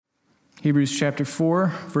Hebrews chapter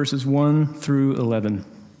 4, verses 1 through 11.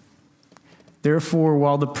 Therefore,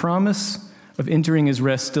 while the promise of entering his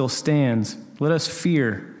rest still stands, let us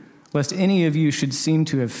fear, lest any of you should seem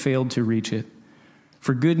to have failed to reach it.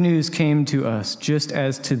 For good news came to us, just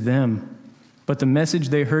as to them. But the message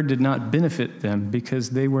they heard did not benefit them,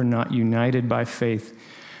 because they were not united by faith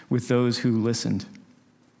with those who listened.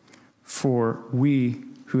 For we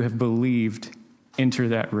who have believed enter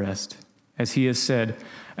that rest. As he has said,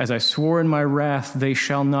 as I swore in my wrath, they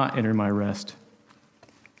shall not enter my rest.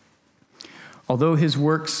 Although his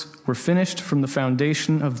works were finished from the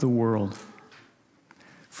foundation of the world.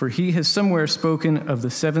 For he has somewhere spoken of the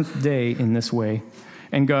seventh day in this way,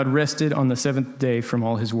 and God rested on the seventh day from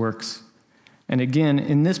all his works. And again,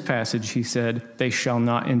 in this passage, he said, they shall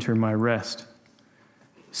not enter my rest.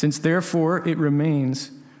 Since therefore it remains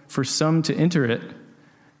for some to enter it,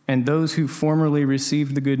 and those who formerly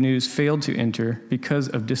received the good news failed to enter because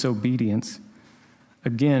of disobedience,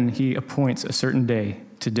 again he appoints a certain day,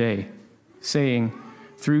 today, saying,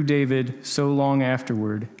 through David so long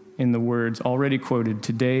afterward, in the words already quoted,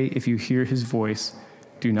 today if you hear his voice,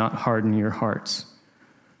 do not harden your hearts.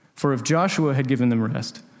 For if Joshua had given them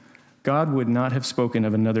rest, God would not have spoken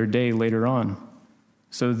of another day later on.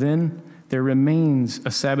 So then there remains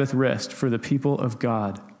a Sabbath rest for the people of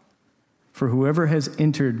God. For whoever has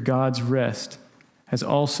entered God's rest has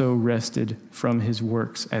also rested from his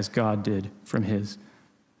works as God did from his.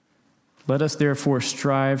 Let us therefore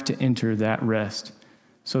strive to enter that rest,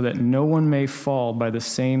 so that no one may fall by the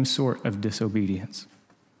same sort of disobedience.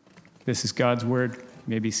 This is God's word. You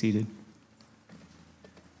may be seated.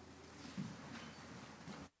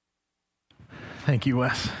 Thank you,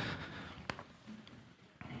 Wes.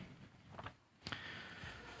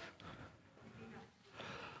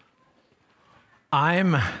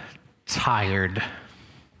 I'm tired.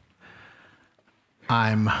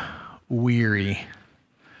 I'm weary.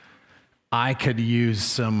 I could use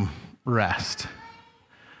some rest.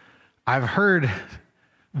 I've heard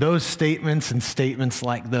those statements and statements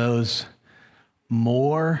like those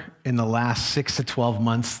more in the last 6 to 12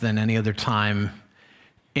 months than any other time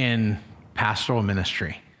in pastoral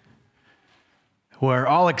ministry, where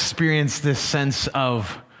I'll experience this sense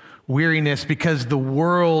of weariness because the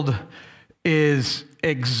world is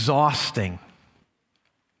exhausting.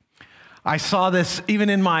 I saw this even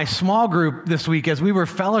in my small group this week as we were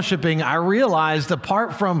fellowshipping. I realized,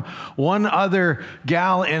 apart from one other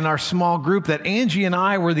gal in our small group, that Angie and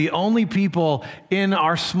I were the only people in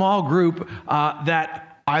our small group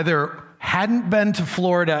that either hadn't been to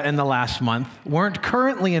Florida in the last month, weren't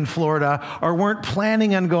currently in Florida, or weren't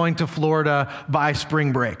planning on going to Florida by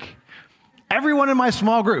spring break. Everyone in my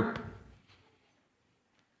small group.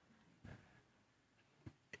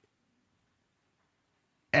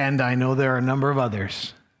 And I know there are a number of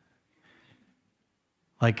others.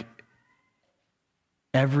 Like,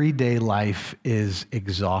 everyday life is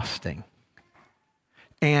exhausting.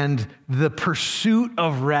 And the pursuit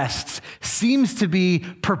of rest seems to be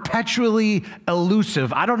perpetually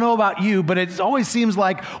elusive. I don't know about you, but it always seems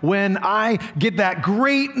like when I get that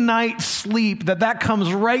great night's sleep, that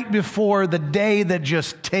comes right before the day that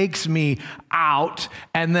just takes me out,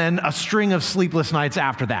 and then a string of sleepless nights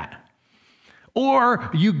after that. Or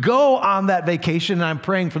you go on that vacation, and I'm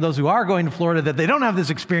praying for those who are going to Florida that they don't have this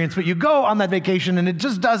experience, but you go on that vacation and it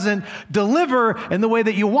just doesn't deliver in the way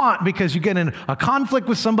that you want because you get in a conflict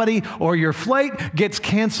with somebody, or your flight gets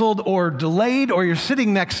canceled or delayed, or you're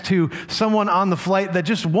sitting next to someone on the flight that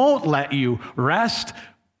just won't let you rest.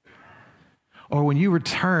 Or when you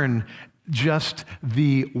return, just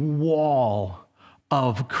the wall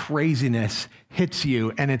of craziness hits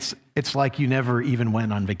you, and it's like you never even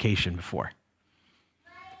went on vacation before.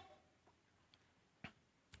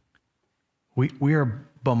 We are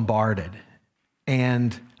bombarded,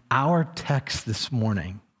 and our text this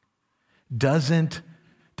morning doesn't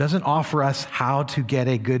offer us how to get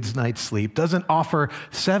a good night's sleep, doesn't offer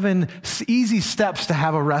 7 easy steps to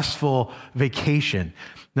have a restful vacation.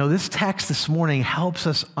 No, this text this morning helps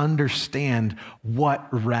us understand what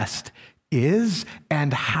rest is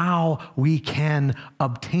and how we can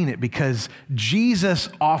obtain it, because Jesus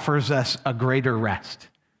offers us a greater rest.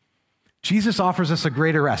 Jesus offers us a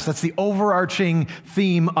greater rest. That's the overarching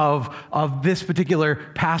theme of this particular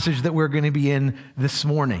passage that we're going to be in this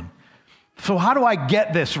morning. So how do I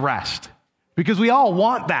get this rest? Because we all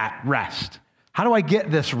want that rest. How do I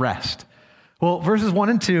get this rest? Well, verses 1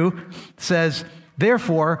 and 2 says,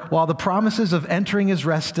 therefore, while the promises of entering his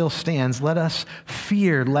rest still stands, let us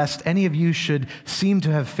fear lest any of you should seem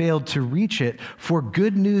to have failed to reach it. For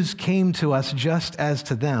good news came to us just as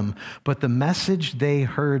to them, but the message they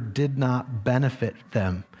heard did not benefit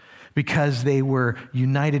them, because they were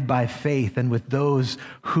united by faith and with those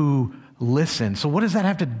who listen. So what does that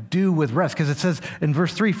have to do with rest? Because it says in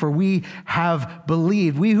verse 3, for we who have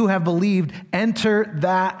believed, enter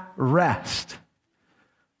that rest.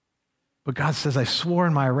 But God says, I swore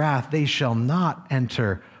in my wrath, they shall not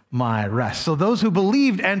enter my rest. So those who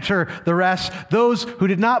believed enter the rest. Those who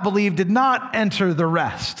did not believe did not enter the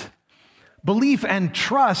rest. Belief and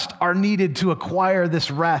trust are needed to acquire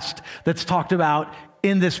this rest that's talked about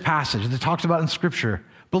in this passage, that's talked about in Scripture.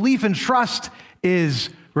 Belief and trust is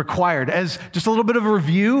required. As just a little bit of a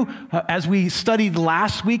review, as we studied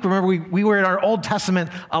last week, remember we were in our Old Testament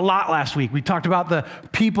a lot last week. We talked about the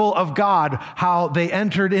people of God, how they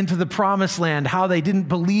entered into the promised land, how they didn't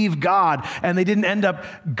believe God, and they didn't end up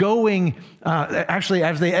going, actually,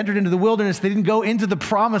 as they entered into the wilderness, they didn't go into the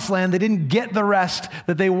promised land. They didn't get the rest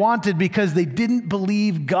that they wanted because they didn't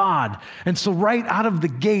believe God. And so right out of the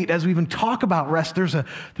gate, as we even talk about rest, there's a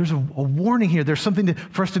warning here. There's something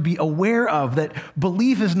for us to be aware of, that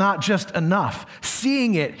belief is not just enough.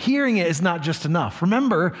 Seeing it, hearing it is not just enough.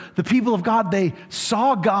 Remember, the people of God, they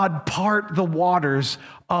saw God part the waters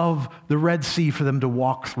of the Red Sea for them to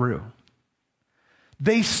walk through.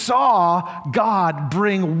 They saw God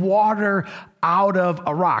bring water out of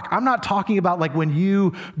a rock. I'm not talking about like when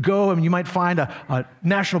you go and you might find a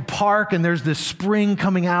national park and there's this spring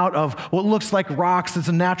coming out of what looks like rocks. It's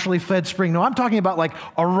a naturally fed spring. No, I'm talking about like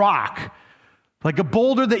a rock. Like a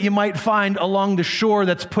boulder that you might find along the shore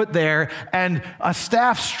that's put there, and a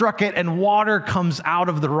staff struck it and water comes out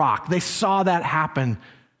of the rock. They saw that happen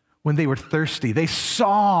when they were thirsty. They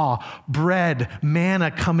saw bread, manna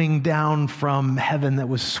coming down from heaven that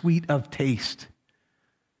was sweet of taste.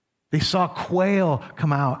 They saw quail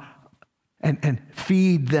come out and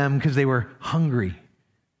feed them because they were hungry.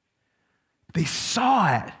 They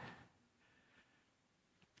saw it.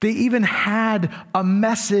 They even had a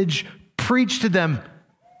message preached to them.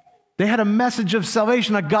 They had a message of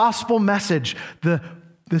salvation, a gospel message.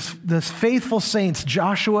 This faithful saints,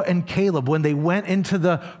 Joshua and Caleb, when they went into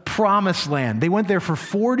the promised land, they went there for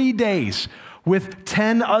 40 days with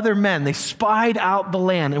 10 other men. They spied out the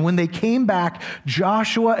land. And when they came back,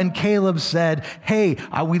 Joshua and Caleb said, hey,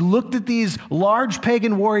 we looked at these large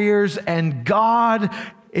pagan warriors, and God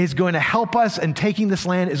is going to help us, and taking this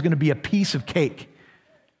land is going to be a piece of cake.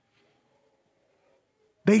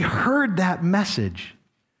 They heard that message,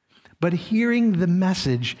 but hearing the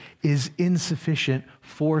message is insufficient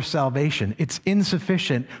for salvation. It's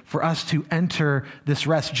insufficient for us to enter this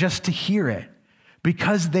rest just to hear it,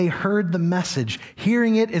 because they heard the message.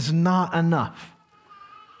 Hearing it is not enough.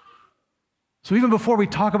 So even before we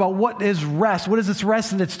talk about what is rest, what is this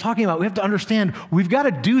rest that it's talking about, we have to understand we've got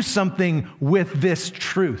to do something with this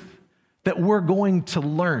truth that we're going to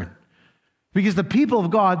learn. Because the people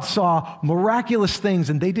of God saw miraculous things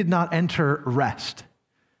and they did not enter rest.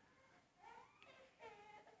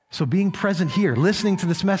 So being present here, listening to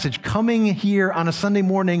this message, coming here on a Sunday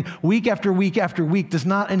morning, week after week after week, does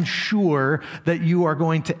not ensure that you are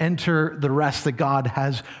going to enter the rest that God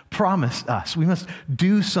has promised us. We must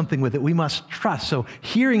do something with it. We must trust. So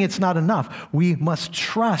hearing it's not enough. We must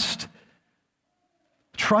trust.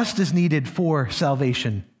 Trust is needed for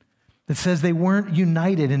salvation. It says they weren't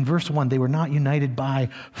united. In verse 1, they were not united by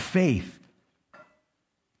faith.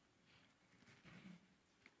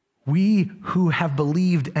 We who have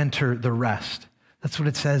believed enter the rest. That's what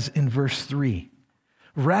it says in verse 3.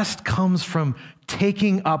 Rest comes from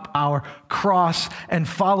taking up our cross and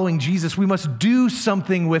following Jesus. We must do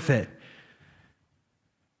something with it.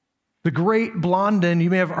 The great Blondin, you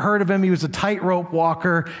may have heard of him. He was a tightrope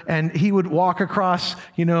walker, and he would walk across,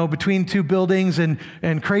 between two buildings and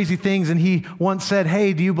crazy things. And he once said,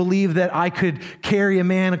 hey, do you believe that I could carry a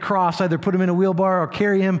man across, either put him in a wheelbarrow or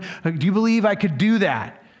carry him? Do you believe I could do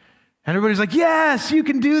that? And everybody's like, yes, you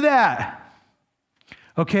can do that.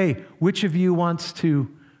 Okay, which of you wants to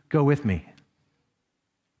go with me?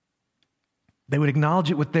 They would acknowledge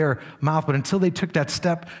it with their mouth, but until they took that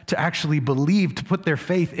step to actually believe, to put their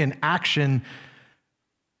faith in action,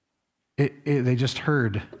 they just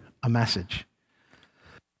heard a message.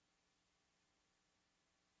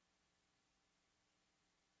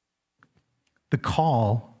 The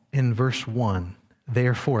call in verse 1,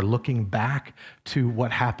 therefore, looking back to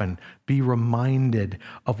what happened, be reminded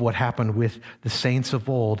of what happened with the saints of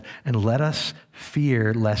old, and let us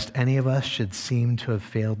fear lest any of us should seem to have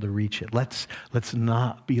failed to reach it. Let's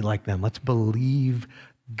not be like them. Let's believe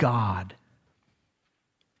God.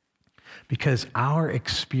 Because our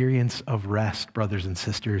experience of rest, brothers and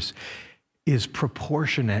sisters, is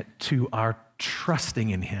proportionate to our trusting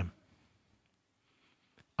in Him.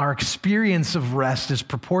 Our experience of rest is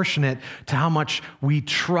proportionate to how much we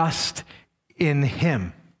trust in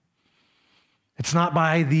Him. It's not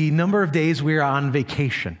by the number of days we're on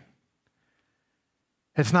vacation.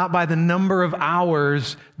 It's not by the number of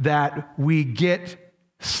hours that we get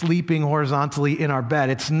sleeping horizontally in our bed.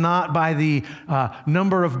 It's not by the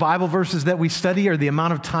number of Bible verses that we study or the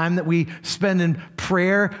amount of time that we spend in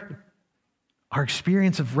prayer. Our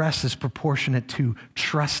experience of rest is proportionate to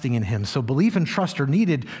trusting in Him. So belief and trust are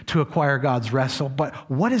needed to acquire God's rest. But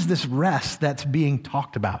what is this rest that's being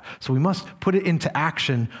talked about? So we must put it into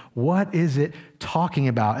action. What is it talking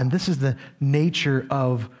about? And this is the nature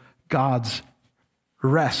of God's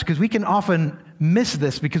rest. Because we can often miss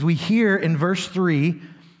this because we hear in verse 3,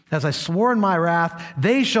 as I swore in my wrath,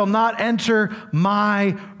 they shall not enter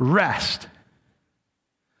my rest.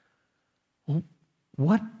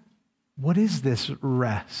 What is this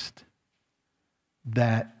rest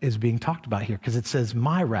that is being talked about here? Because it says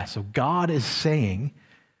my rest. So God is saying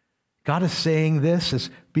this,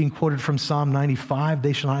 is being quoted from Psalm 95,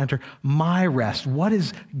 they shall not enter my rest. What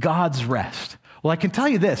is God's rest? Well, I can tell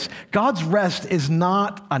you this, God's rest is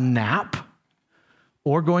not a nap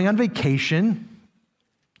or going on vacation.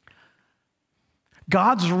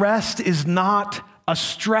 God's rest is not a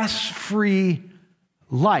stress-free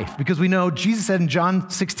life, because we know Jesus said in John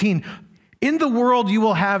 16, in the world you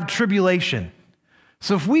will have tribulation.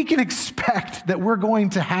 So if we can expect that we're going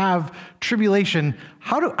to have tribulation,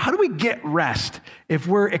 how do we get rest if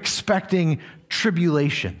we're expecting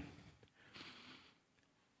tribulation?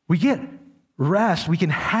 We get rest, we can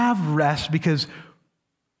have rest because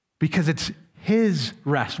it's His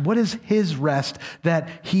rest. What is His rest that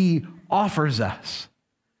He offers us?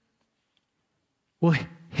 Well,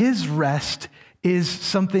 His rest is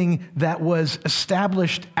something that was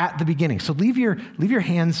established at the beginning. So leave your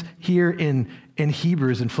hands here in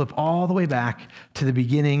Hebrews and flip all the way back to the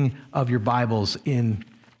beginning of your Bibles in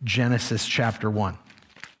Genesis chapter 1.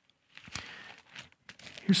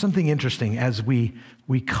 Here's something interesting as we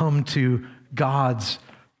come to God's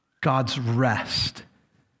rest.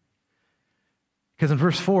 Because in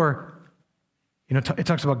verse 4, it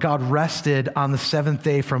talks about God rested on the seventh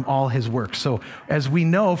day from all His work. So as we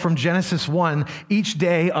know from Genesis 1, each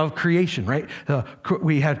day of creation, right?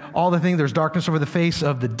 We had all the things, there's darkness over the face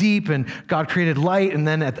of the deep, and God created light. And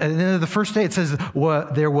then at the end of the first day, it says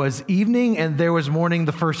there was evening and there was morning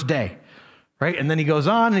the first day. Right? And then he goes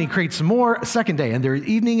on and he creates some more, second day. And there is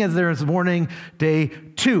evening as there is morning, day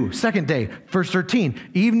 2, second day, verse 13.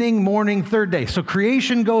 Evening, morning, third day. So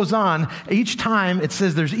creation goes on. Each time it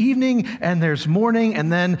says there's evening and there's morning,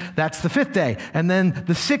 and then that's the 5th day. And then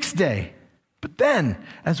the 6th day. But then,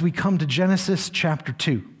 as we come to Genesis chapter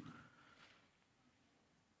 2,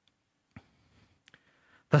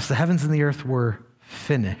 thus the heavens and the earth were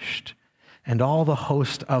finished, and all the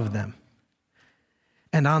host of them.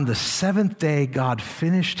 And on the 7th day, God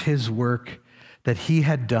finished His work that He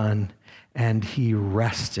had done, and He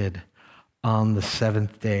rested on the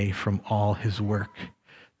 7th day from all His work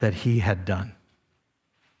that He had done.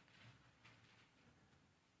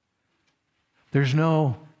 There's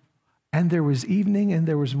no, and there was evening and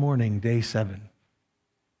there was morning, day 7.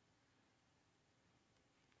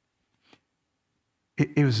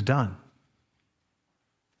 It was done.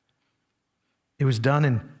 It was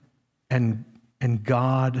done, and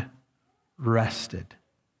God rested.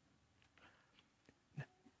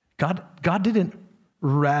 God didn't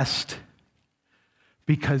rest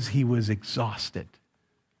because He was exhausted.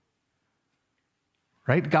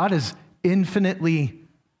 Right? God is infinitely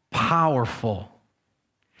powerful.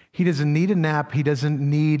 He doesn't need a nap. He doesn't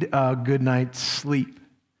need a good night's sleep.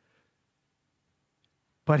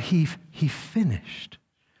 But he finished.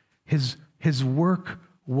 His work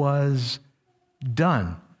was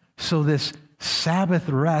done. So this Sabbath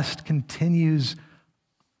rest continues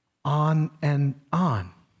on and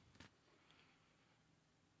on.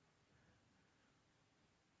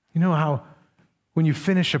 You know how when you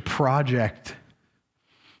finish a project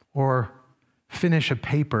or finish a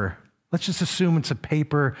paper, let's just assume it's a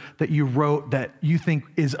paper that you wrote that you think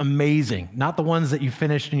is amazing, not the ones that you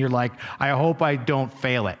finished and you're like, I hope I don't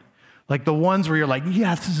fail it. Like the ones where you're like,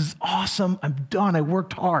 yes, this is awesome, I'm done, I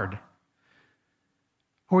worked hard.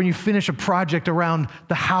 Or when you finish a project around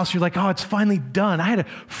the house, you're like, oh, it's finally done. I had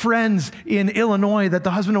friends in Illinois that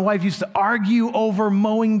the husband and wife used to argue over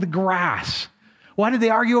mowing the grass. Why did they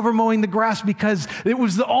argue over mowing the grass? Because it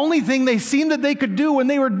was the only thing they seemed that they could do when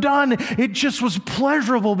they were done. It just was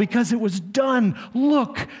pleasurable because it was done.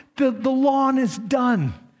 Look, the lawn is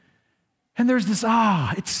done. And there's this,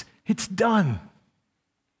 it's done.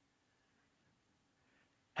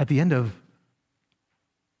 At the end of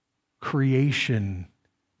creation,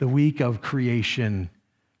 the week of creation,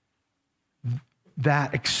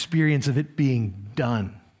 that experience of it being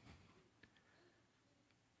done,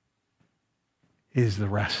 is the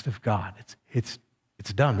rest of God. It's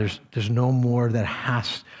done. There's no more that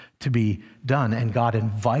has to be done. And God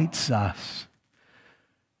invites us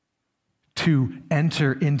to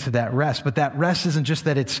enter into that rest. But that rest isn't just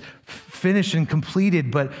that it's finished and completed,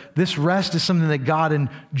 but this rest is something that God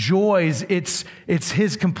enjoys. It's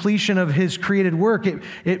his completion of his created work.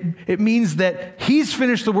 It means that he's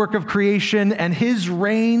finished the work of creation, and his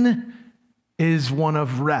reign is one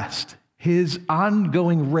of rest. His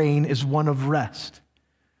ongoing reign is one of rest.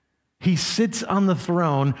 He sits on the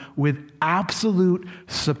throne with absolute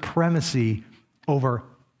supremacy over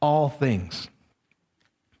all things.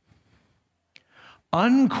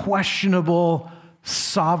 Unquestionable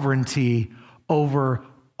sovereignty over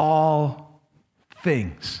all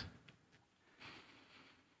things.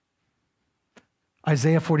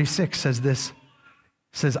 Isaiah 46 says this,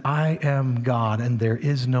 says, I am God and there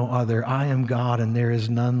is no other. I am God and there is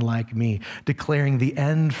none like me, declaring the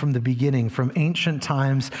end from the beginning, from ancient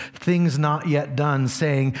times, things not yet done,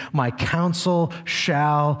 saying, my counsel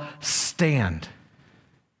shall stand.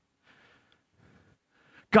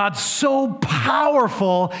 God's so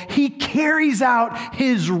powerful, he carries out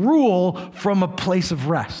his rule from a place of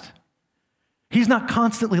rest. He's not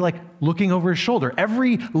constantly like looking over his shoulder.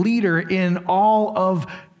 Every leader in all of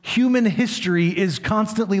human history is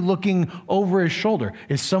constantly looking over his shoulder.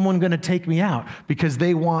 Is someone going to take me out because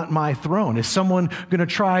they want my throne? Is someone going to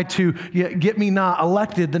try to get me not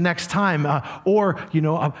elected the next time?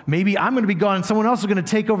 Maybe I'm going to be gone and someone else is going to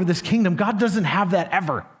take over this kingdom. God doesn't have that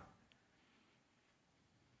ever.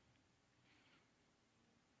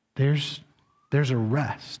 There's a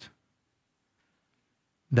rest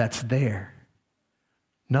that's there.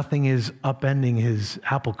 Nothing is upending his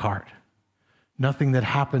apple cart. Nothing that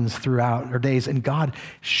happens throughout our days. And God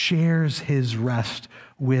shares his rest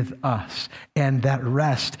with us. And that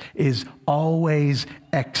rest is always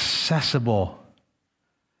accessible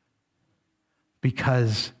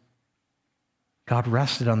because God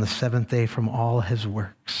rested on the seventh day from all his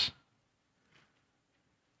works.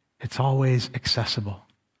 It's always accessible.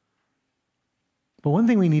 But one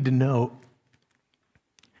thing we need to know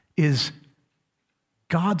is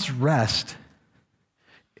God's rest,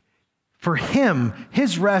 for him,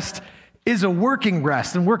 his rest is a working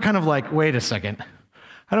rest. And we're kind of like, wait a second,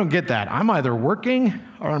 I don't get that. I'm either working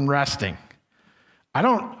or I'm resting. I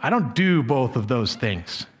don't do both of those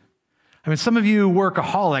things. I mean, some of you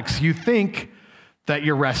workaholics, you think that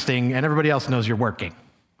you're resting and everybody else knows you're working,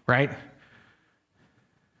 right?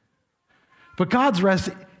 But God's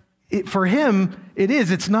rest, for him, it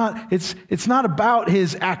is. It's not about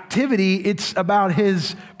his activity. It's about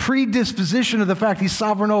his predisposition of the fact he's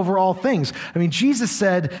sovereign over all things. I mean, Jesus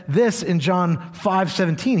said this in John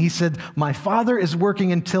 5:17. He said, my Father is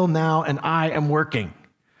working until now, and I am working.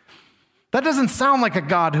 That doesn't sound like a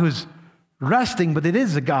God who's resting, but it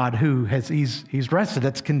is a God who he's rested.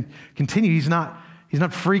 That's continued. He's not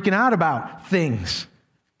freaking out about things.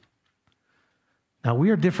 Now, we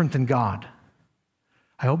are different than God.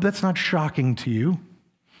 I hope that's not shocking to you.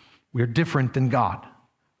 We are different than God.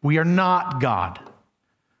 We are not God.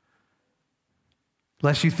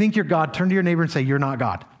 Lest you think you're God, turn to your neighbor and say, you're not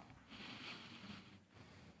God.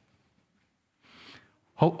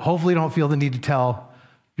 Hopefully you don't feel the need to tell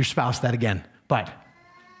your spouse that again,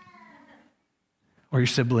 or your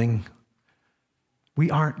sibling.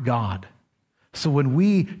 We aren't God. So when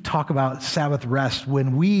we talk about Sabbath rest,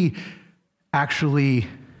 when we actually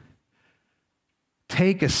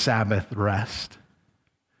take a Sabbath rest,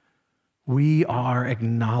 we are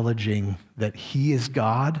acknowledging that he is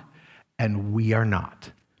God and we are not.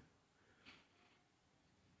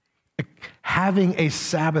 Having a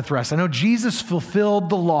Sabbath rest. I know Jesus fulfilled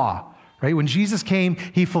the law, right? When Jesus came,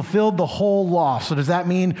 he fulfilled the whole law. So does that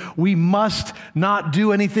mean we must not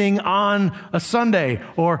do anything on a Sunday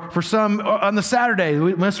or for some on the Saturday?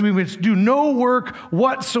 We must do no work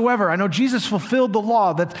whatsoever. I know Jesus fulfilled the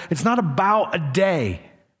law. That it's not about a day.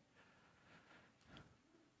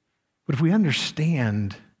 But if we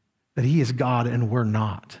understand that he is God and we're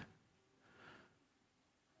not,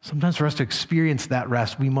 sometimes for us to experience that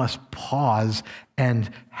rest, we must pause and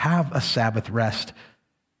have a Sabbath rest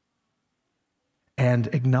and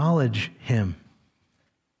acknowledge him.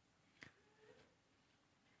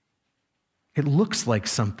 It looks like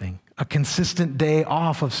something, a consistent day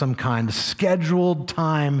off of some kind, a scheduled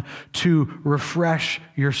time to refresh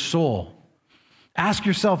your soul. Ask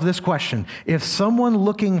yourself this question. If someone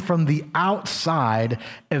looking from the outside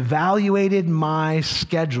evaluated my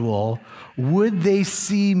schedule, would they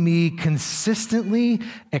see me consistently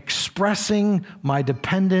expressing my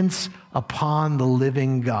dependence upon the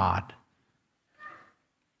living God?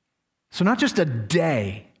 So not just a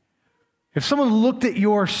day. If someone looked at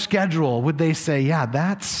your schedule, would they say, yeah,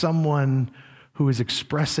 that's someone who is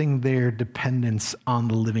expressing their dependence on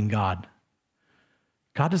the living God?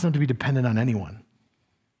 God doesn't have to be dependent on anyone,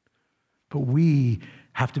 but we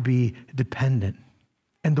have to be dependent.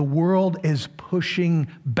 And the world is pushing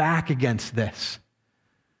back against this.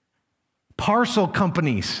 Parcel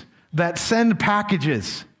companies that send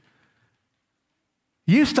packages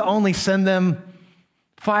used to only send them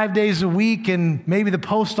 5 days a week, and maybe the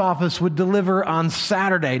post office would deliver on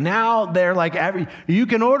Saturday. Now they're like, you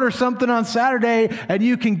can order something on Saturday and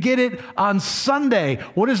you can get it on Sunday.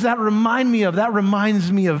 What does that remind me of? That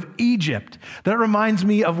reminds me of Egypt. That reminds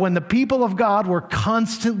me of when the people of God were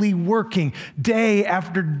constantly working day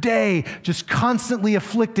after day, just constantly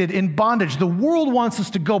afflicted in bondage. The world wants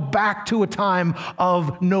us to go back to a time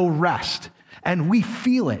of no rest, and we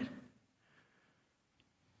feel it.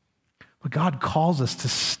 But God calls us to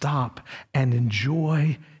stop and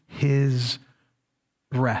enjoy his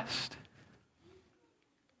rest.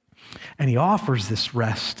 And he offers this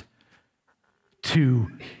rest to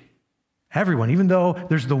everyone, even though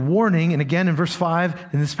there's the warning. And again, in verse 5,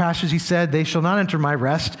 in this passage, he said, they shall not enter my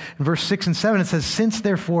rest. In verse 6 and 7, it says, since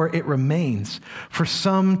therefore it remains for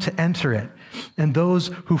some to enter it, and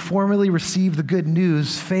those who formerly received the good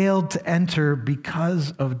news failed to enter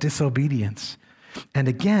because of disobedience. And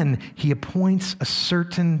again, he appoints a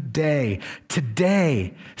certain day,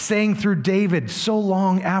 today, saying through David so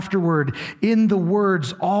long afterward in the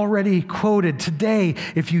words already quoted, today,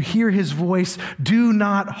 if you hear his voice, do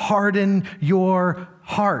not harden your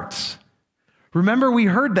hearts. Remember, we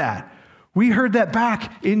heard that. We heard that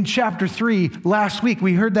back in chapter 3 last week.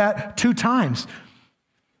 We heard that 2 times.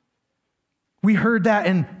 We heard that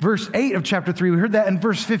in verse 8 of chapter 3. We heard that in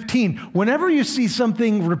verse 15. Whenever you see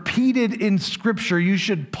something repeated in Scripture, you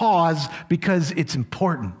should pause because it's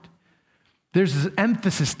important. There's an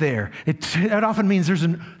emphasis there. It often means there's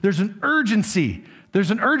an urgency.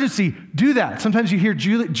 There's an urgency. Do that. Sometimes you hear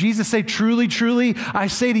Jesus say, truly, truly, I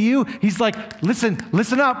say to you. He's like,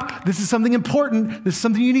 listen up. This is something important. This is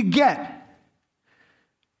something you need to get.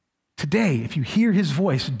 Today, if you hear his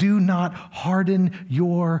voice, do not harden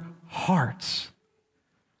your hearts.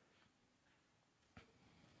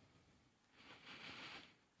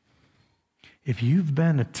 If you've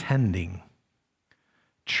been attending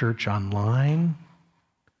church online,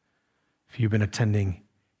 if you've been attending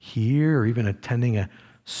here or even attending a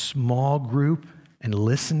small group and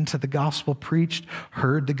listened to the gospel preached,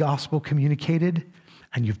 heard the gospel communicated,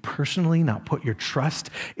 and you've personally not put your trust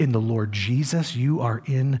in the Lord Jesus, you are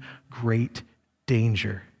in great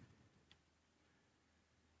danger.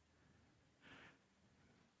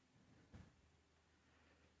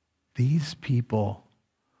 These people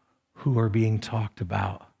who are being talked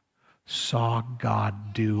about saw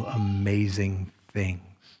God do amazing things.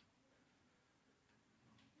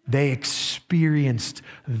 They experienced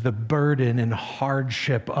the burden and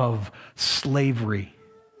hardship of slavery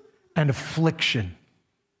and affliction.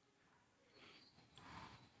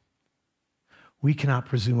 We cannot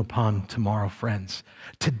presume upon tomorrow, friends.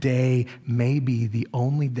 Today may be the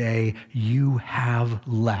only day you have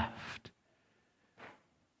left.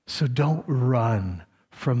 So don't run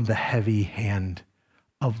from the heavy hand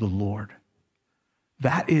of the Lord.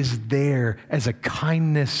 That is there as a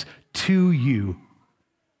kindness to you.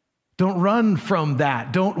 Don't run from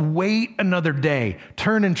that. Don't wait another day.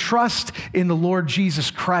 Turn and trust in the Lord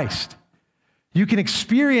Jesus Christ. You can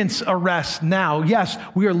experience a rest now. Yes,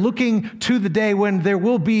 we are looking to the day when there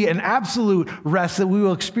will be an absolute rest that we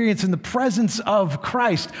will experience in the presence of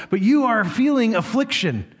Christ. But you are feeling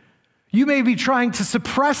affliction. You may be trying to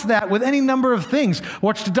suppress that with any number of things.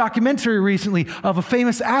 Watched a documentary recently of a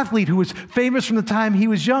famous athlete who was famous from the time he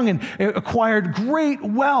was young and acquired great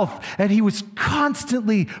wealth, and he was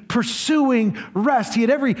constantly pursuing rest. He had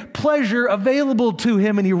every pleasure available to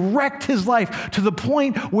him, and he wrecked his life to the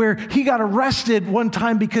point where he got arrested one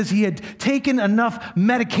time because he had taken enough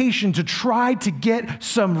medication to try to get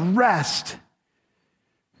some rest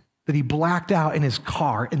that he blacked out in his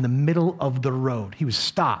car in the middle of the road. He was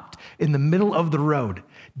stopped in the middle of the road,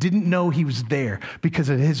 didn't know he was there because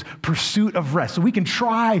of his pursuit of rest. So we can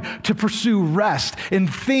try to pursue rest in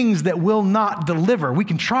things that will not deliver. We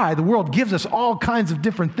can try. The world gives us all kinds of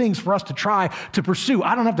different things for us to try to pursue.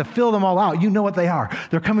 I don't have to fill them all out. You know what they are.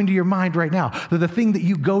 They're coming to your mind right now. They're the thing that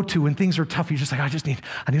you go to when things are tough. You're just like,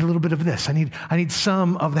 I need a little bit of this. I need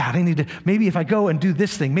some of that. Maybe if I go and do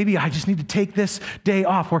this thing, maybe I just need to take this day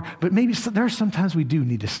off. But maybe there are sometimes we do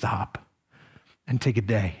need to stop and take a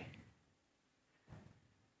day.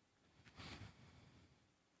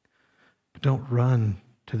 Don't run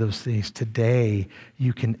to those things. Today,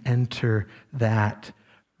 you can enter that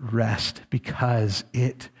rest because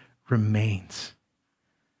it remains.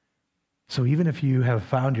 So even if you have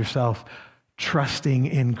found yourself trusting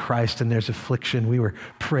in Christ and there's affliction, we were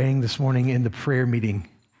praying this morning in the prayer meeting.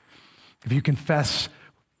 If you confess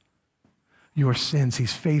your sins,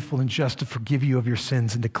 he's faithful and just to forgive you of your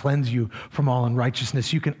sins and to cleanse you from all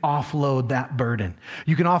unrighteousness. You can offload that burden.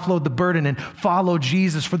 You can offload the burden and follow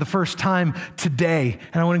Jesus for the first time today.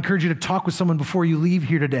 And I want to encourage you to talk with someone before you leave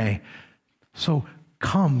here today. So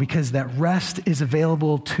come, because that rest is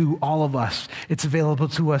available to all of us. It's available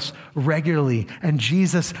to us regularly. And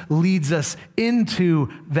Jesus leads us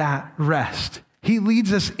into that rest. He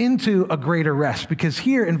leads us into a greater rest because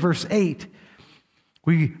here in verse 8,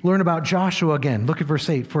 we learn about Joshua again. Look at verse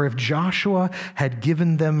 8. For if Joshua had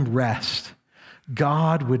given them rest,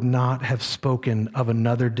 God would not have spoken of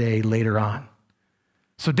another day later on.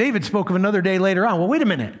 So David spoke of another day later on. Well, wait a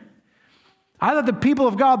minute. I thought the people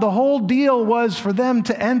of God, the whole deal was for them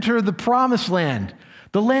to enter the promised land,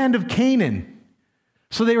 the land of Canaan.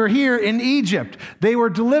 So they were here in Egypt. They were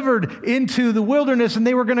delivered into the wilderness and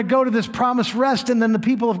they were going to go to this promised rest. And then the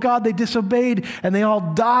people of God, they disobeyed and they all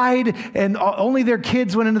died. And only their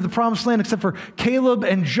kids went into the promised land except for Caleb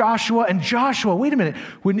and Joshua. And Joshua, wait a minute.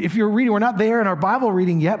 If you're reading, we're not there in our Bible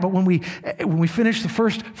reading yet, but when we finish the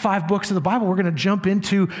first 5 books of the Bible, we're going to jump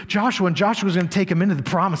into Joshua and Joshua's going to take them into the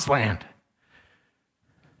promised land.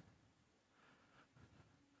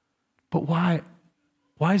 But why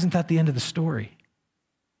isn't that the end of the story?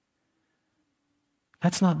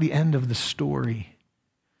 That's not the end of the story,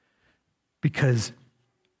 because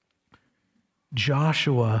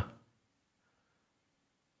Joshua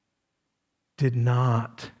did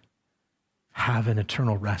not have an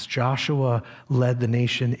eternal rest. Joshua led the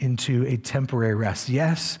nation into a temporary rest.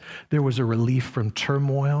 Yes, there was a relief from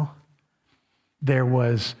turmoil. There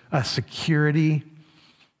was a security.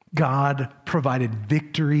 God provided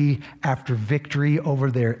victory after victory over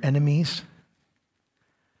their enemies.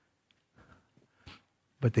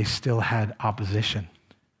 But they still had opposition.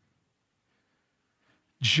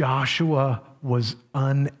 Joshua was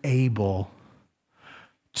unable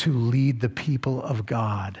to lead the people of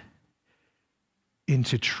God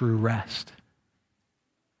into true rest.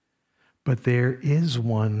 But there is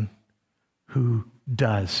one who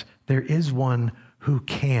does. There is one who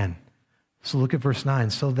can. So look at verse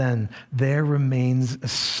 9. So then there remains a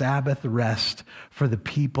Sabbath rest for the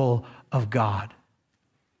people of God.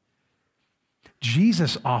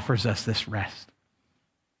 Jesus offers us this rest.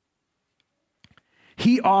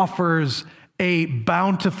 He offers a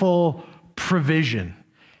bountiful provision.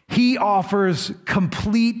 He offers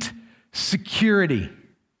complete security.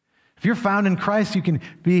 If you're found in Christ, you can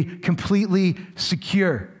be completely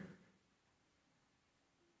secure.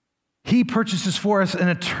 He purchases for us an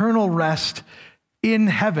eternal rest in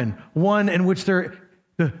heaven, one in which the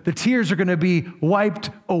tears are going to be wiped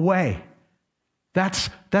away. That's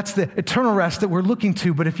the eternal rest that we're looking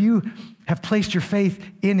to. But if you have placed your faith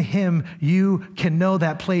in him, you can know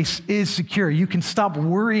that place is secure. You can stop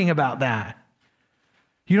worrying about that.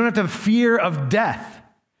 You don't have to have fear of death.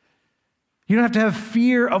 You don't have to have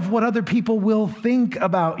fear of what other people will think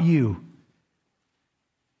about you.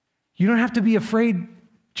 You don't have to be afraid.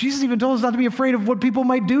 Jesus even told us not to be afraid of what people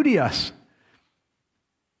might do to us.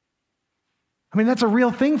 I mean, that's a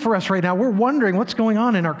real thing for us right now. We're wondering what's going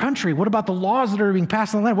on in our country. What about the laws that are being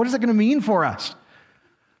passed in the land? What is that going to mean for us?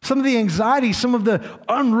 Some of the anxiety, some of the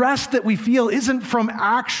unrest that we feel isn't from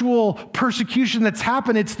actual persecution that's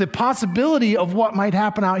happened. It's the possibility of what might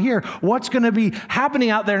happen out here. What's going to be happening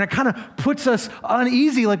out there? And it kind of puts us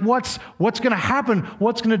uneasy, like what's going to happen?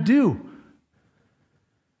 What's going to do?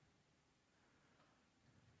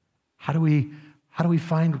 How do we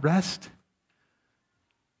find rest?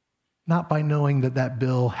 Not by knowing that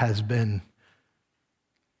bill has been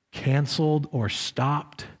canceled or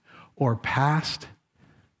stopped or passed.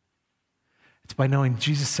 It's by knowing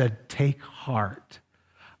Jesus said, "Take heart,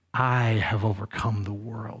 I have overcome the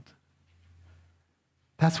world."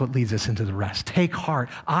 That's what leads us into the rest. Take heart.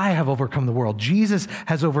 I have overcome the world. Jesus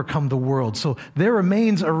has overcome the world. So there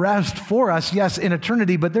remains a rest for us, yes, in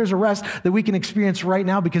eternity, but there's a rest that we can experience right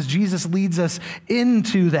now because Jesus leads us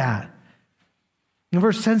into that. And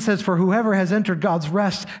verse 10 says, "For whoever has entered God's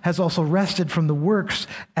rest has also rested from the works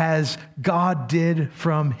as God did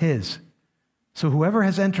from his." So whoever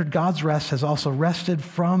has entered God's rest has also rested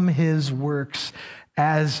from his works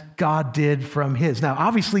as God did from his. Now,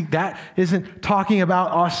 obviously, that isn't talking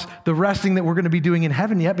about us, the resting that we're going to be doing in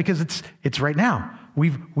heaven yet, because it's right now.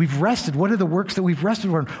 We've rested. What are the works that we've rested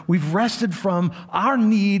from? We've rested from our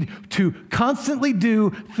need to constantly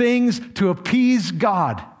do things to appease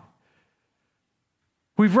God.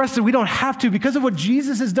 We've rested. We don't have to because of what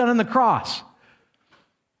Jesus has done on the cross.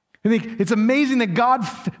 I think it's amazing that God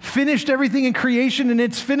finished everything in creation and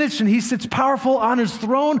it's finished and he sits powerful on his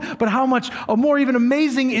throne. But how much more even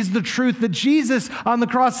amazing is the truth that Jesus on the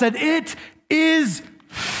cross said, "It is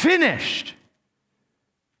finished."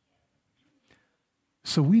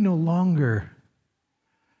 So we no longer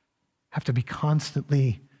have to be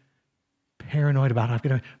constantly paranoid about, I've got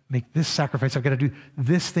to make this sacrifice, I've got to do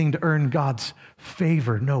this thing to earn God's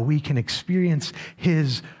favor. No, we can experience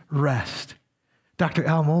his rest. Dr.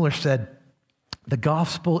 Al Mohler said, "The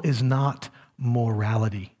gospel is not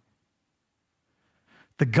morality.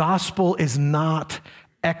 The gospel is not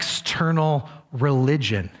external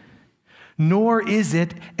religion, nor is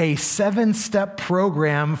it a 7-step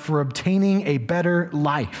program for obtaining a better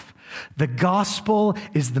life. The gospel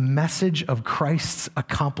is the message of Christ's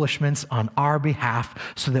accomplishments on our behalf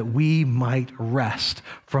so that we might rest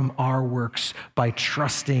from our works by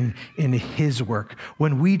trusting in his work.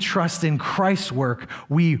 When we trust in Christ's work,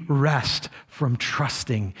 we rest from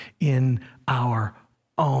trusting in our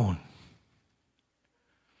own."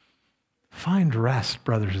 Find rest,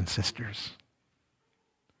 brothers and sisters.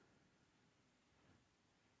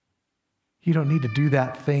 You don't need to do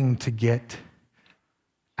that thing to get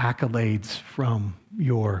accolades from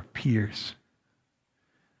your peers.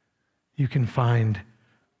 You can find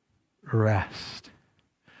rest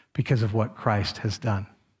because of what Christ has done.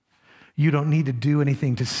 You don't need to do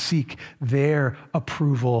anything to seek their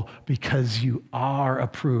approval because you are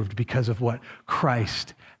approved because of what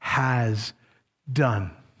Christ has done.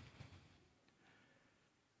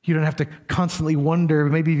 You don't have to constantly wonder,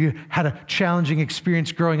 maybe you had a challenging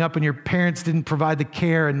experience growing up and your parents didn't provide the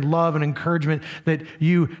care and love and encouragement that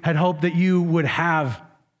you had hoped that you would have.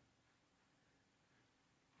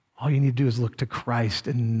 All you need to do is look to Christ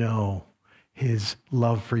and know his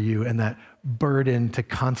love for you, and that burden to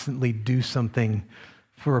constantly do something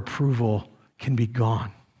for approval can be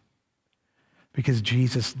gone because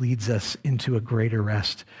Jesus leads us into a greater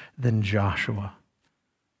rest than Joshua.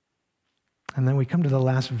 And then we come to the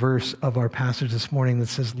last verse of our passage this morning that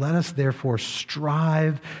says, "Let us therefore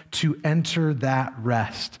strive to enter that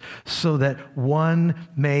rest so that no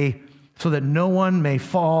one may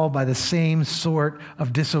fall by the same sort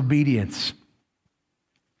of disobedience."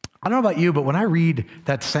 I don't know about you, but when I read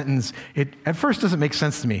that sentence, it at first doesn't make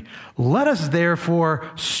sense to me. Let us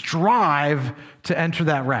therefore strive to enter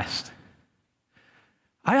that rest.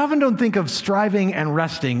 I often don't think of striving and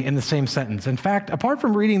resting in the same sentence. In fact, apart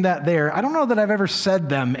from reading that there, I don't know that I've ever said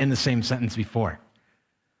them in the same sentence before.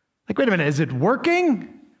 Like, wait a minute, is it working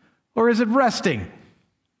or is it resting?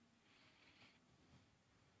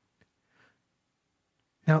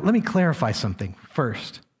 Now, let me clarify something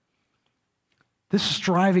first. This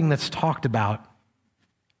striving that's talked about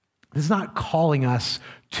is not calling us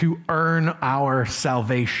to earn our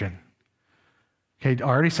salvation. Okay, I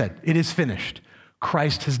already said, it is finished.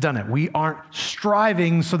 Christ has done it. We aren't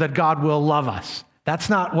striving so that God will love us.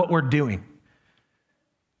 That's not what we're doing.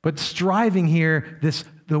 But striving here,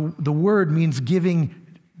 the word means giving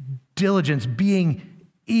diligence, being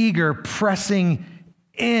eager, pressing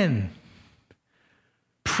into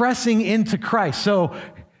Christ. So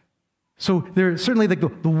there's certainly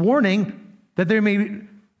the warning that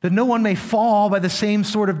that no one may fall by the same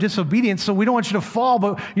sort of disobedience. So we don't want you to fall,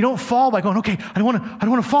 but you don't fall by going, okay, I don't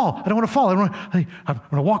want to fall. I'm going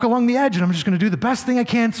to walk along the edge and I'm just going to do the best thing I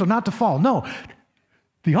can so not to fall. No,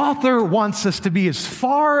 the author wants us to be as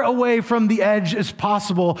far away from the edge as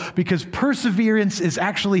possible because perseverance is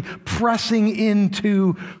actually pressing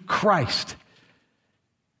into Christ,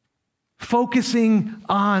 focusing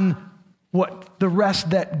on what the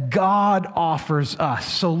rest that God offers us.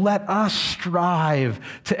 So let us strive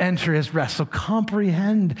to enter his rest. So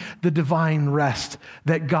comprehend the divine rest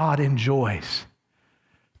that God enjoys.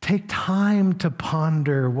 Take time to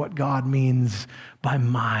ponder what God means by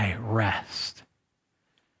my rest.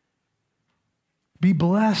 Be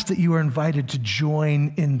blessed that you are invited to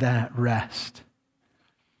join in that rest.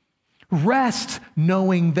 Rest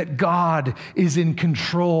knowing that God is in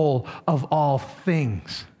control of all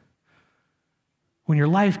things. When your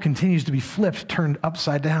life continues to be flipped, turned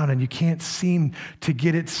upside down, and you can't seem to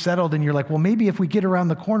get it settled, and you're like, well, maybe if we get around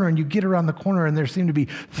the corner, and you get around the corner, and there seem to be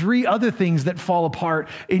 3 other things that fall apart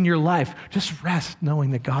in your life, just rest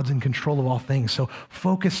knowing that God's in control of all things. So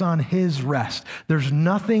focus on his rest. There's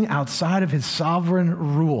nothing outside of his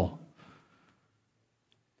sovereign rule.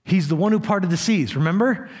 He's the one who parted the seas,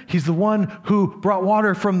 remember? He's the one who brought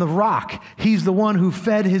water from the rock. He's the one who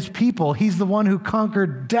fed his people. He's the one who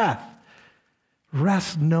conquered death.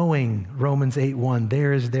 Rest knowing, Romans 8:1,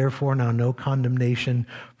 there is therefore now no condemnation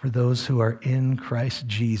for those who are in Christ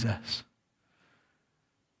Jesus.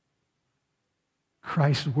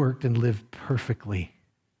 Christ worked and lived perfectly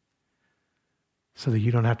so that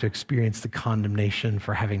you don't have to experience the condemnation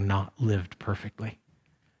for having not lived perfectly.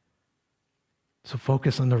 So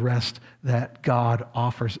focus on the rest that God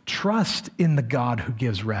offers. Trust in the God who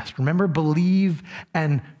gives rest. Remember, believe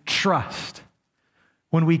and trust.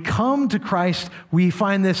 When we come to Christ, we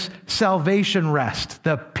find this salvation rest,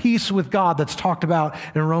 the peace with God that's talked about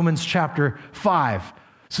in Romans chapter 5.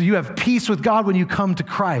 So you have peace with God when you come to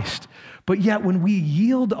Christ. But yet when we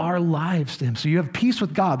yield our lives to him, so you have peace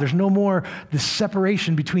with God. There's no more this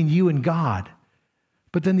separation between you and God.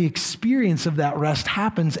 But then the experience of that rest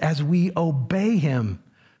happens as we obey him,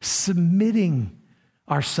 submitting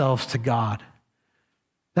ourselves to God.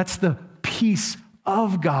 That's the peace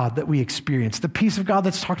of God that we experience. The peace of God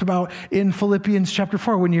that's talked about in Philippians chapter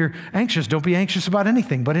 4. When you're anxious, don't be anxious about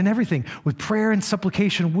anything, but in everything, with prayer and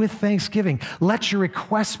supplication, with thanksgiving, let your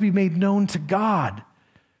requests be made known to God.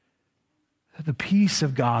 The peace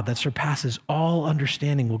of God that surpasses all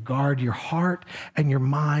understanding will guard your heart and your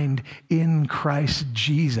mind in Christ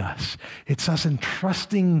Jesus. It's us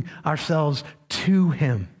entrusting ourselves to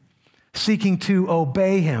him, seeking to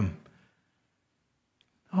obey him.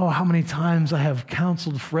 Oh, how many times I have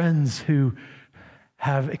counseled friends who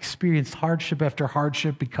have experienced hardship after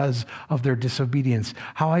hardship because of their disobedience.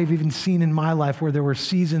 How I've even seen in my life where there were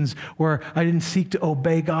seasons where I didn't seek to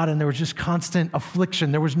obey God and there was just constant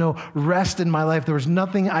affliction. There was no rest in my life. There was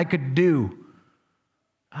nothing I could do.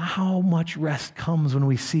 How much rest comes when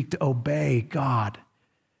we seek to obey God?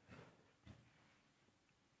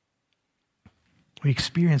 We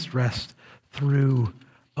experienced rest through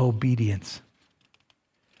obedience.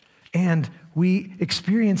 And we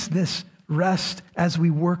experience this rest as we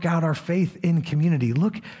work out our faith in community.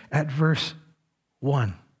 Look at verse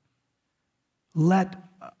 1. Let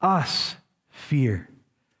us fear.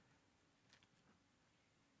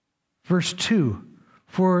 Verse 2.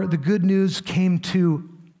 For the good news came to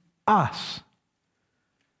us.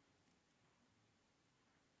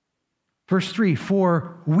 Verse 3.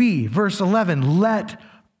 For we. Verse 11. Let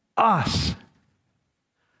us.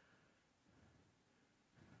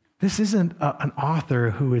 This isn't an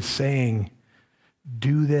author who is saying,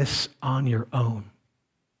 do this on your own.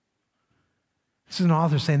 This is an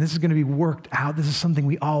author saying this is going to be worked out. This is something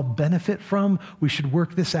we all benefit from. We should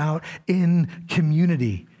work this out in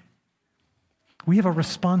community. We have a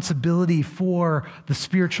responsibility for the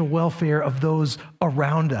spiritual welfare of those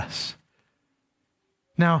around us.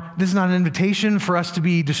 Now, this is not an invitation for us to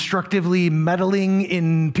be destructively meddling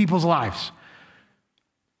in people's lives.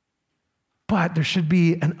 But there should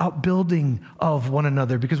be an upbuilding of one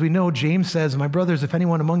another, because we know James says, my brothers, if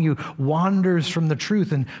anyone among you wanders from the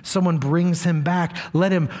truth and someone brings him back,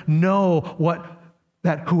 let him know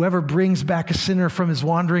that whoever brings back a sinner from his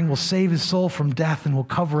wandering will save his soul from death and will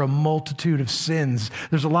cover a multitude of sins.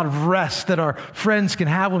 There's a lot of rest that our friends can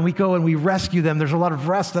have when we go and we rescue them. There's a lot of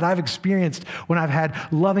rest that I've experienced when I've had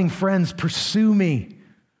loving friends pursue me.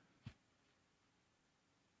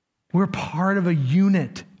 We're part of a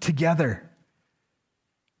unit together.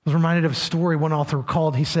 I was reminded of a story one author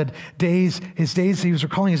recalled. He said, he was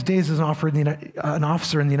recalling his days as an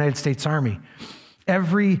officer in the United States Army.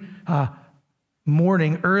 Every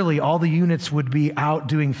morning early, all the units would be out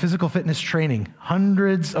doing physical fitness training,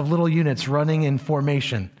 hundreds of little units running in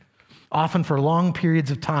formation, often for long periods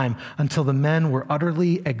of time until the men were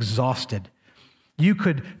utterly exhausted. You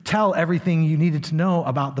could tell everything you needed to know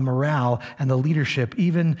about the morale and the leadership,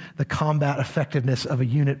 even the combat effectiveness of a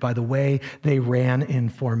unit, by the way they ran in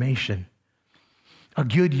formation. A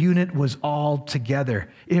good unit was all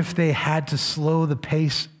together. If they had to slow the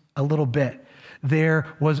pace a little bit, there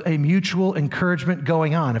was a mutual encouragement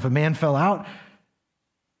going on. If a man fell out,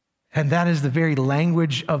 And that is the very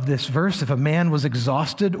language of this verse. If a man was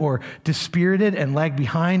exhausted or dispirited and lagged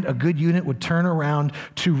behind, a good unit would turn around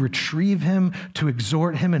to retrieve him, to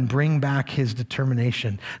exhort him, and bring back his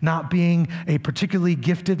determination. Not being a particularly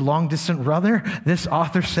gifted long-distance runner, this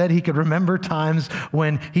author said he could remember times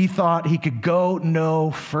when he thought he could go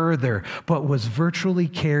no further, but was virtually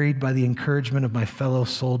carried by the encouragement of my fellow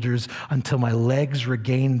soldiers until my legs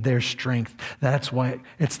regained their strength. That's what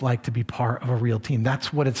it's like to be part of a real team.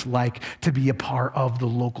 That's what it's like to be a part of the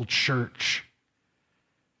local church.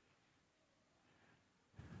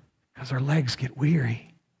 Because our legs get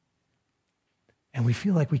weary and we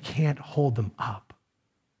feel like we can't hold them up.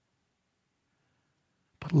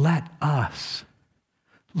 But let us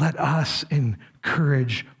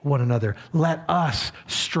encourage one another. Let us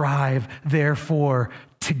strive, therefore,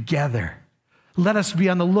 together. Let us be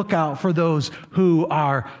on the lookout for those who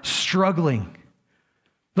are struggling.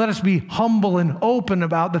 Let us be humble and open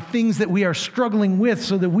about the things that we are struggling with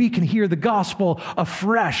so that we can hear the gospel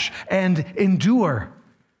afresh and endure.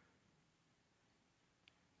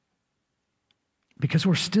 Because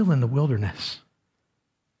we're still in the wilderness.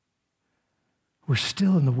 We're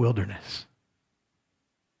still in the wilderness.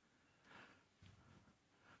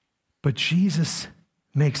 But Jesus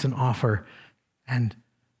makes an offer, and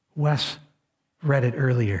Wes read it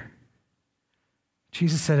earlier.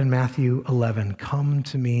 Jesus said in Matthew 11, "Come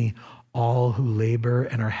to me, all who labor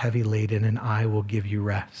and are heavy laden, and I will give you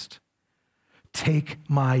rest. Take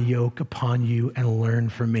my yoke upon you and learn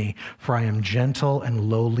from me, for I am gentle and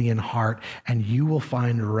lowly in heart, and you will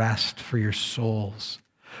find rest for your souls.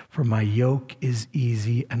 For my yoke is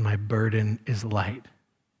easy and my burden is light."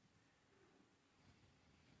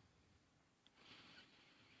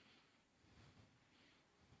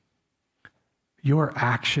 Your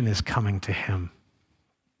action is coming to him.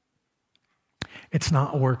 It's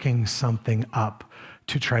not working something up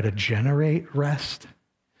to try to generate rest.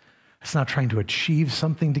 It's not trying to achieve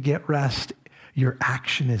something to get rest. Your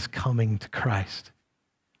action is coming to Christ.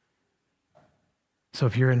 So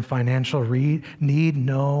if you're in financial need,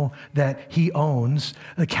 know that he owns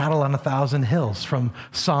the cattle on 1,000 hills from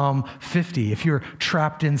Psalm 50. If you're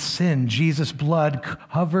trapped in sin, Jesus' blood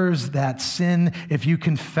covers that sin if you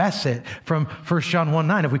confess it from 1 John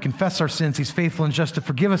 1:9. If we confess our sins, he's faithful and just to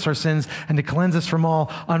forgive us our sins and to cleanse us from all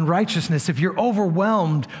unrighteousness. If you're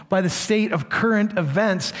overwhelmed by the state of current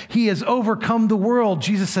events, he has overcome the world.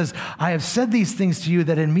 Jesus says, "I have said these things to you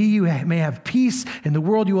that in me you may have peace. In the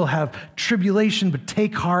world you will have tribulation, but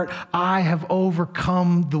take heart, I have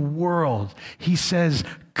overcome the world." He says,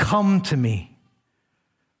 "Come to me."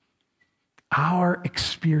 Our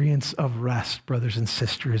experience of rest, brothers and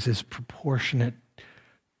sisters, is proportionate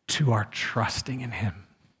to our trusting in him.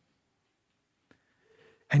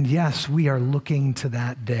 And yes, we are looking to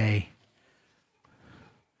that day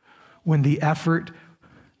when the effort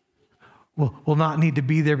will not need to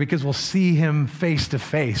be there because we'll see him face to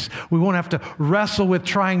face. We won't have to wrestle with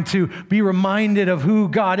trying to be reminded of who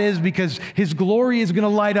God is because his glory is going to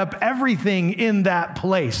light up everything in that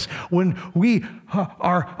place. When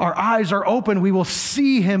our eyes are open, we will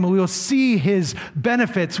see him. We will see his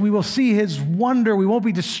benefits. We will see his wonder. We won't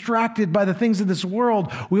be distracted by the things of this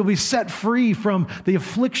world. We'll be set free from the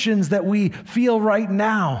afflictions that we feel right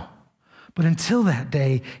now. But until that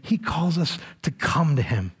day, he calls us to come to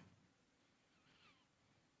him.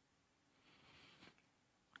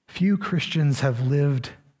 Few Christians have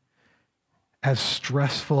lived as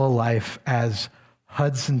stressful a life as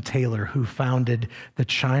Hudson Taylor, who founded the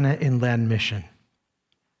China Inland Mission.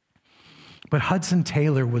 But Hudson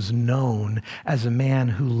Taylor was known as a man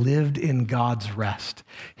who lived in God's rest.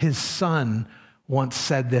 His son once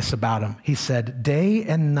said this about him. He said, day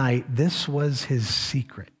and night, this was his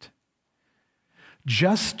secret.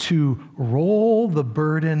 Just to roll the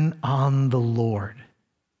burden on the Lord.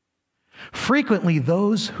 Frequently,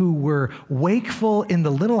 those who were wakeful in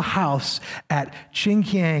the little house at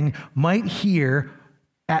Qingqiang might hear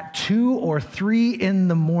at 2 or 3 in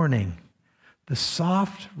the morning the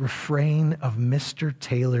soft refrain of Mr.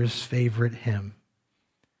 Taylor's favorite hymn,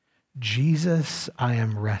 "Jesus, I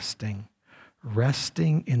am resting,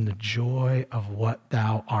 resting in the joy of what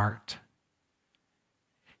thou art."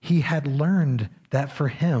 He had learned that for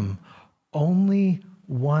him, only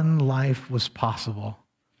one life was possible.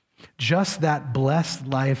 Just that blessed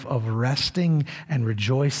life of resting and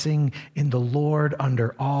rejoicing in the Lord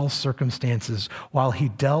under all circumstances while he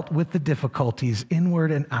dealt with the difficulties,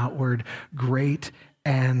 inward and outward, great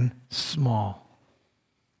and small.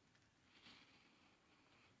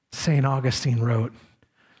 St. Augustine wrote,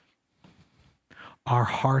 "Our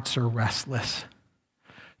hearts are restless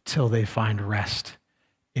till they find rest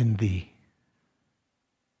in thee."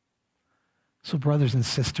 So, brothers and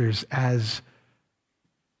sisters, as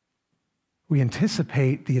we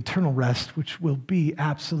anticipate the eternal rest, which will be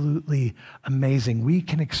absolutely amazing, we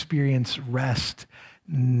can experience rest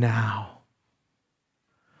now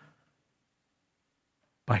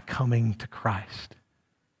by coming to Christ,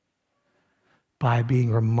 by being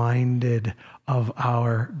reminded of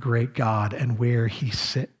our great God and where he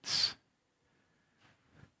sits.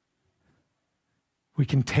 We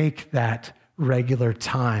can take that regular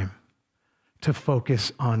time to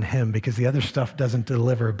focus on him, because the other stuff doesn't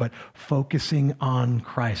deliver, but focusing on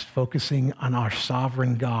Christ, focusing on our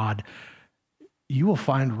sovereign God, you will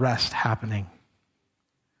find rest happening.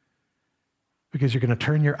 Because you're going to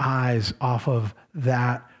turn your eyes off of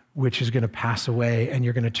that which is going to pass away, and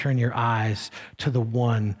you're going to turn your eyes to the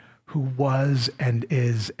one who was and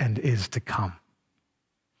is to come.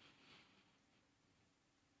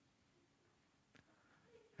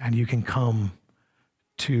 And you can come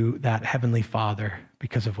to that heavenly Father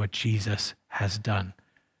because of what Jesus has done.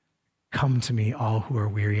 Come to me, all who are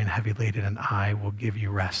weary and heavy laden, and I will give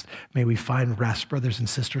you rest. May we find rest, brothers and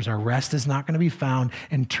sisters. Our rest is not going to be found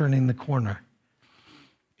in turning the corner,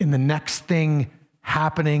 in the next thing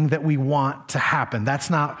happening that we want to happen.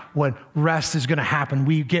 That's not what rest is going to happen.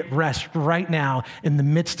 We get rest right now in the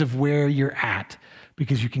midst of where you're at,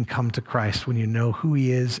 because you can come to Christ when you know who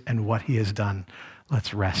he is and what he has done.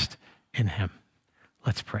 Let's rest in him.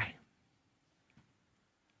 Let's pray.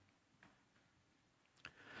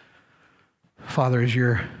 Father, as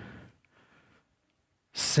your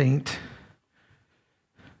saint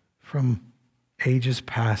from ages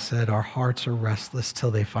past said, our hearts are restless till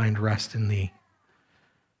they find rest in thee.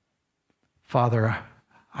 Father,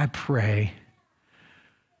 I pray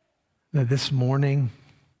that this morning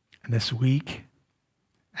and this week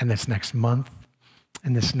and this next month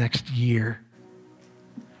and this next year,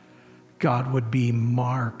 God would be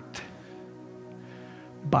marked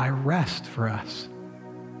by rest for us.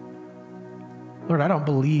 Lord, I don't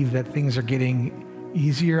believe that things are getting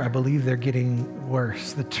easier. I believe they're getting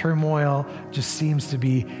worse. The turmoil just seems to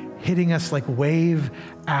be hitting us like wave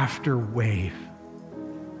after wave.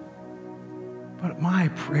 But my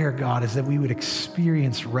prayer, God, is that we would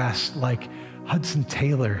experience rest like Hudson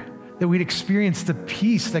Taylor, that we'd experience the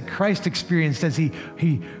peace that Christ experienced as he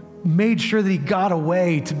made sure that he got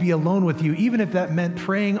away to be alone with you, even if that meant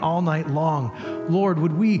praying all night long. Lord,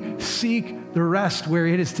 would we seek the rest where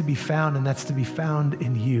it is to be found, and that's to be found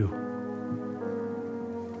in you.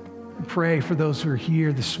 Pray for those who are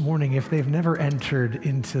here this morning, if they've never entered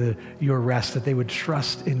into your rest, that they would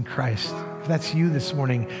trust in Christ. If that's you this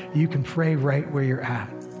morning, you can pray right where you're at.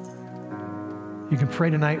 You can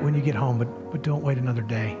pray tonight when you get home, but don't wait another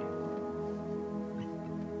day.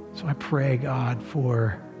 So I pray, God,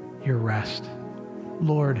 for your rest.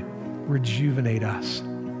 Lord, rejuvenate us.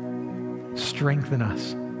 Strengthen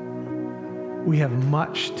us. We have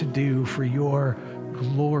much to do for your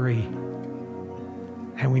glory,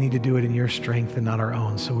 and we need to do it in your strength and not our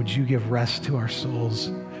own. So would you give rest to our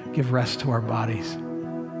souls, give rest to our bodies,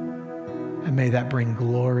 and may that bring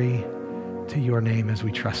glory to your name as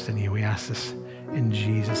we trust in you. We ask this in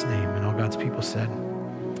Jesus' name. And all God's people said,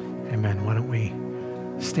 amen. Why don't we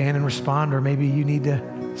stand and respond, or maybe you need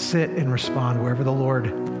to sit and respond wherever the Lord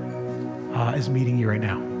is meeting you right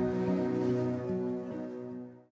now.